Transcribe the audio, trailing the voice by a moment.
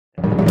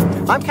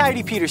I'm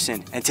Coyote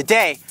Peterson, and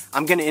today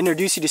I'm going to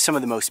introduce you to some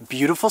of the most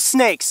beautiful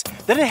snakes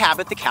that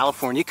inhabit the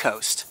California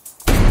coast.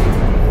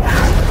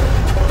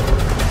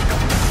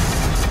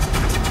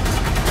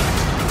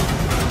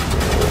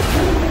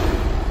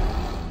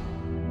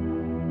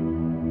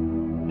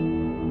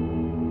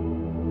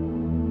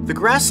 The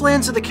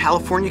grasslands of the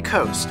California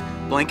coast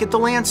blanket the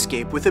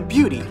landscape with a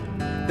beauty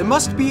that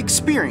must be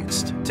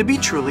experienced to be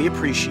truly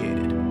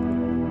appreciated.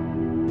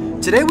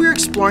 Today we are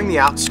exploring the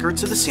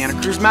outskirts of the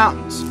Santa Cruz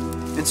Mountains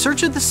in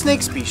search of the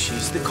snake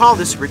species that call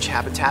this rich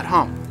habitat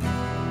home.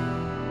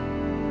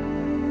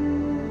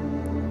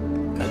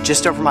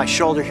 Just over my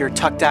shoulder here,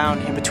 tucked down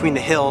in between the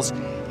hills,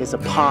 is a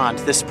pond.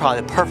 This is probably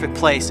the perfect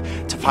place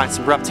to find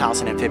some reptiles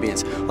and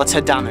amphibians. Let's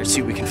head down there and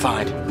see what we can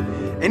find.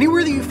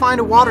 Anywhere that you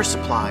find a water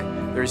supply,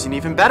 there's an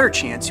even better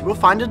chance you will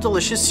find a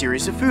delicious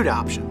series of food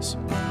options.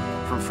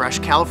 From fresh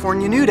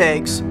California newt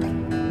eggs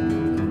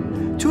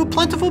to a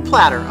plentiful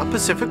platter of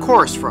Pacific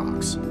chorus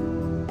frogs.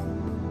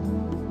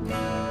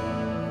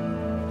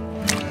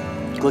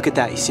 Look at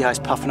that, you see how he's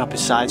puffing up his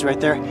sides right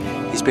there?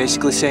 He's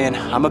basically saying,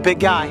 I'm a big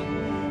guy,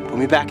 put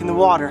me back in the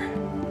water.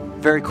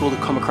 Very cool to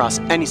come across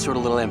any sort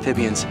of little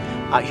amphibians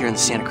out here in the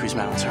Santa Cruz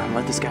Mountains. All right,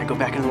 let this guy go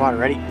back in the water.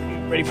 Ready?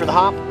 Ready for the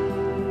hop?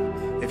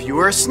 If you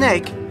are a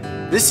snake,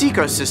 this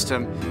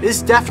ecosystem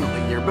is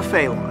definitely your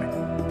buffet line.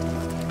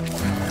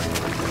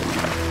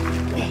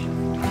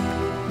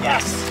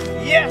 Yes!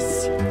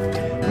 Yes!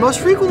 The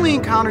most frequently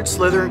encountered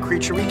slithering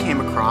creature we came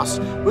across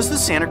was the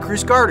Santa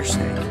Cruz Garter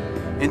Snake.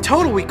 In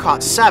total, we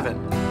caught 7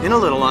 in a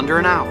little under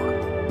an hour.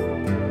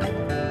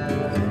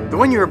 The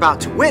one you're about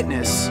to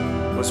witness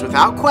was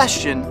without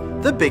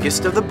question the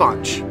biggest of the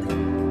bunch.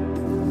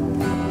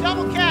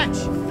 Double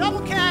catch!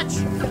 Double catch!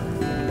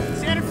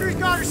 Santa Cruz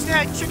Garter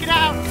Snake, check it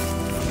out!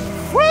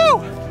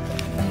 Woo!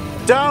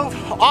 Dove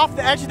off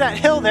the edge of that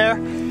hill there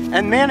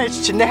and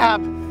managed to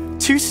nab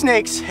 2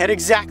 snakes at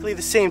exactly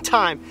the same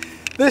time.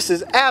 This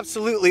is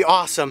absolutely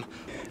awesome.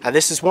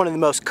 This is one of the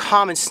most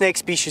common snake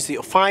species that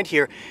you'll find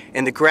here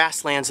in the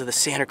grasslands of the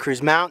Santa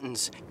Cruz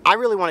Mountains. I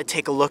really want to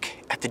take a look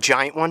at the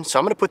giant one, so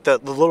I'm going to put the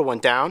little one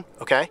down,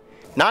 okay?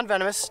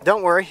 Non-venomous,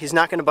 don't worry, he's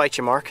not going to bite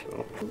you, Mark.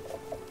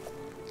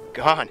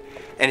 Gone.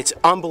 And it's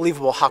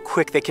unbelievable how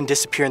quick they can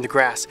disappear in the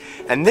grass.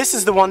 And this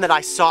is the one that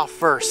I saw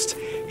first.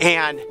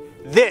 And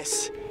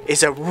this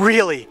is a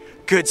really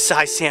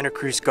good-sized Santa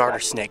Cruz Garter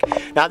Snake.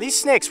 Now these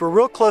snakes were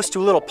real close to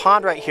a little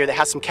pond right here that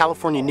has some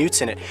California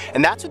newts in it,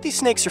 and that's what these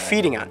snakes are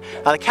feeding on.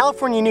 Now the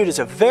California newt is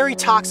a very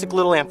toxic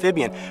little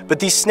amphibian, but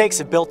these snakes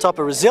have built up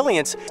a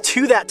resilience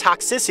to that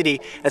toxicity,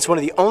 and it's one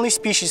of the only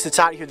species that's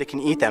out here that can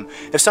eat them.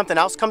 If something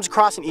else comes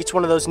across and eats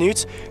one of those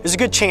newts, there's a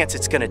good chance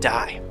it's gonna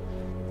die.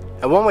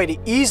 And one way to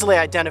easily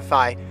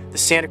identify the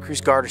Santa Cruz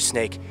Garter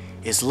Snake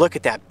is look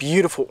at that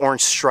beautiful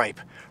orange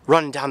stripe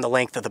running down the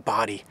length of the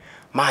body.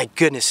 My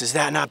goodness, is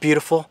that not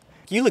beautiful?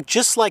 You look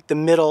just like the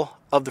middle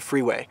of the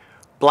freeway.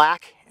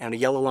 Black and a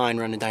yellow line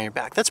running down your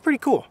back. That's pretty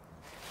cool.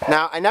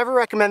 Now, I never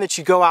recommend that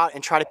you go out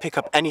and try to pick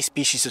up any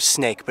species of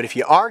snake, but if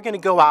you are gonna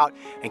go out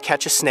and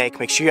catch a snake,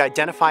 make sure you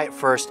identify it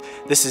first.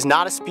 This is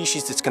not a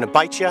species that's gonna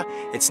bite you.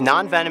 It's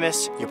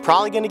non-venomous. You're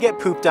probably gonna get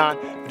pooped on,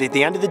 but at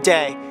the end of the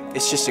day,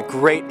 it's just a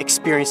great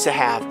experience to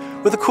have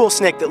with a cool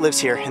snake that lives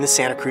here in the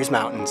Santa Cruz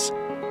Mountains.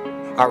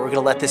 All right, we're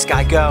gonna let this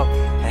guy go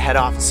and head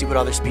off and see what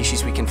other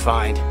species we can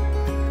find.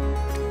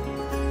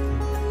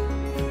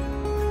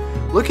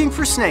 Looking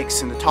for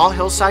snakes in the tall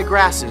hillside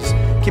grasses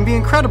can be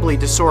incredibly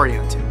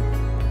disorienting.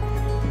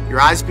 Your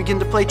eyes begin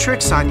to play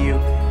tricks on you,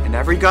 and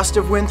every gust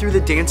of wind through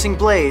the dancing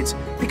blades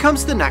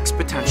becomes the next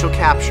potential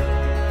capture.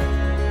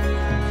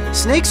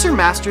 Snakes are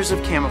masters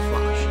of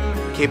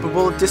camouflage,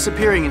 capable of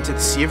disappearing into the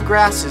sea of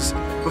grasses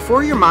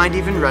before your mind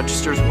even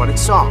registers what it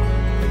saw.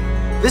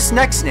 This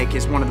next snake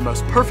is one of the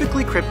most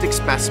perfectly cryptic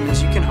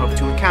specimens you can hope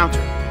to encounter,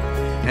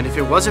 and if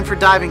it wasn't for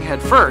diving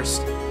head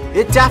first,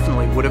 it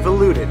definitely would have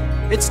eluded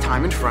its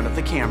time in front of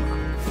the camera.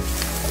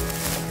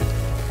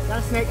 Got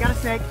a snake, got a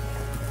snake.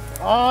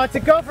 Oh, it's a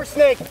gopher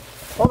snake.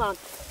 Hold on.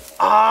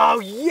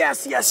 Oh,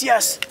 yes, yes,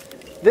 yes.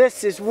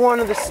 This is one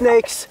of the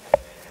snakes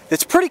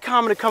that's pretty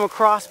common to come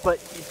across, but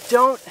you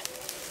don't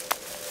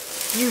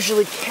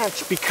usually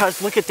catch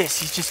because look at this.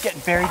 He's just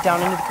getting buried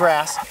down into the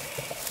grass.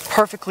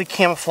 Perfectly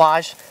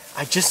camouflaged.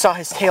 I just saw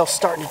his tail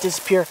starting to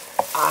disappear.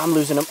 I'm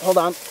losing him. Hold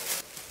on.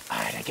 All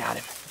right, I got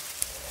him.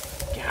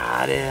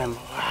 Got him.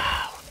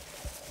 Wow.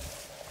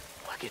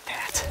 Look at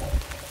that.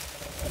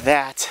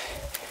 That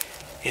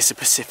is a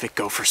Pacific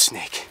Gopher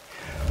Snake.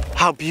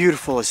 How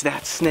beautiful is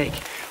that snake?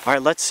 All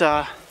right, let's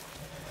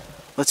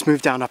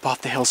move down up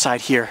off the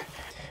hillside here.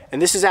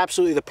 And this is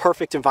absolutely the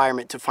perfect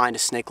environment to find a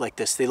snake like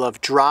this. They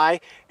love dry,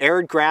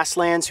 arid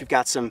grasslands. We've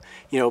got some,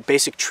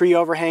 basic tree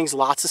overhangs,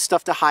 lots of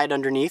stuff to hide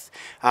underneath.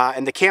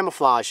 And the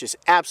camouflage is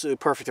absolutely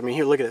perfect. I mean,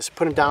 here, look at this.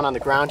 Put him down on the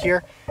ground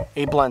here.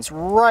 He blends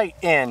right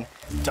in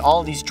to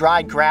all these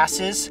dried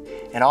grasses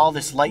and all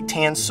this light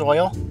tan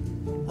soil.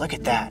 Look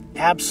at that,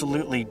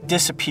 absolutely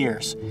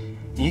disappears.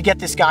 You get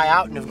this guy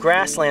out in the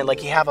grassland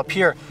like you have up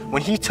here.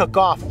 When he took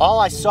off, all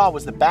I saw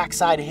was the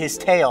backside of his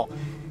tail.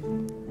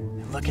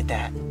 And look at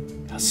that.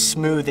 How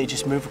smooth they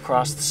just move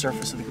across the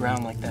surface of the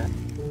ground like that.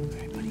 All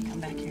right, buddy, come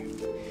back here.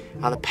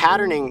 The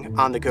patterning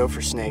on the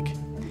gopher snake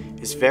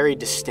is very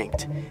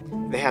distinct.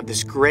 They have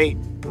this great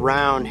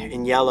brown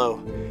and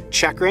yellow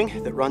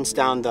checkering that runs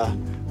down the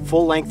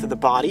full length of the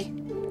body.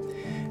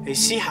 And you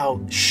see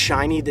how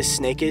shiny this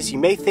snake is? You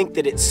may think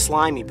that it's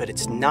slimy, but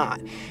it's not.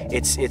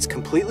 It's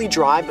completely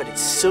dry, but it's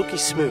silky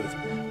smooth.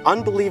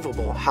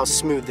 Unbelievable how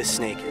smooth this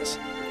snake is.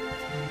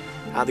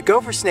 The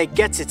gopher snake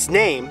gets its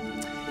name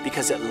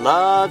because it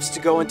loves to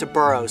go into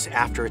burrows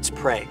after its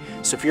prey.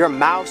 So if you're a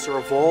mouse or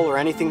a vole or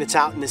anything that's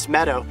out in this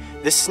meadow,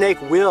 this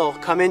snake will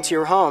come into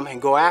your home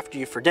and go after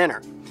you for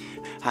dinner.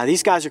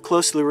 These guys are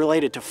closely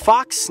related to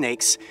fox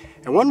snakes,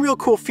 and one real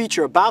cool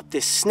feature about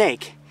this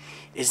snake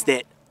is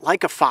that,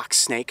 like a fox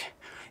snake,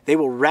 they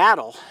will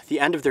rattle the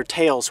end of their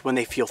tails when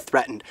they feel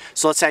threatened.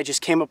 So let's say I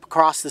just came up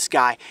across this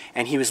guy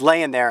and he was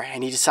laying there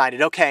and he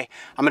decided, okay,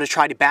 I'm gonna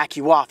try to back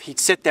you off. He'd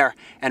sit there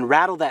and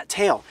rattle that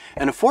tail.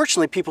 And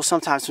unfortunately, people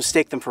sometimes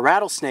mistake them for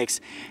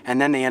rattlesnakes and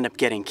then they end up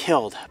getting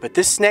killed. But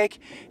this snake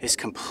is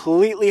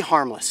completely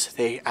harmless.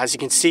 They, as you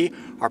can see,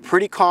 are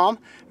pretty calm,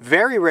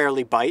 very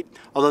rarely bite,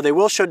 although they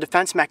will show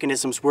defense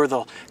mechanisms where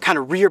they'll kind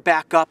of rear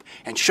back up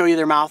and show you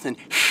their mouth and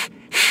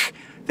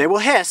they will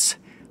hiss.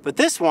 But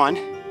this one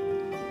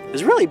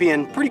is really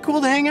being pretty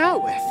cool to hang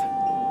out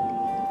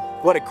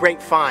with. What a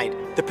great find,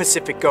 the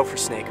Pacific Gopher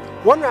Snake.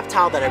 One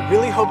reptile that I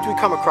really hoped we'd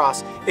come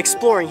across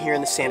exploring here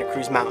in the Santa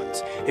Cruz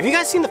Mountains. Have you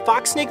guys seen the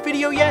fox snake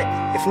video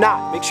yet? If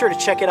not, make sure to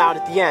check it out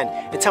at the end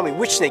and tell me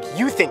which snake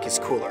you think is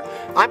cooler.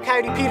 I'm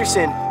Coyote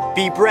Peterson.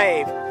 Be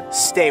brave,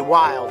 stay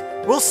wild.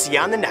 We'll see you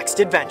on the next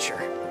adventure.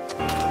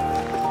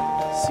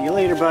 See you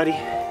later, buddy.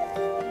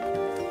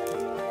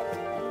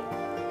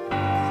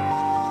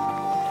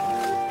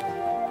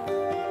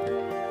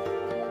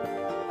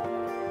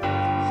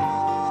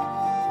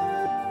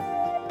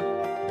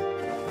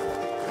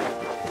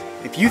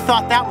 If you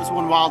thought that was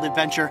one wild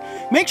adventure,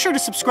 make sure to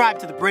subscribe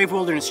to the Brave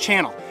Wilderness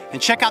channel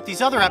and check out these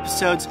other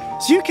episodes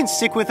so you can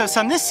stick with us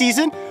on this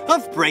season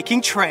of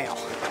Breaking Trail.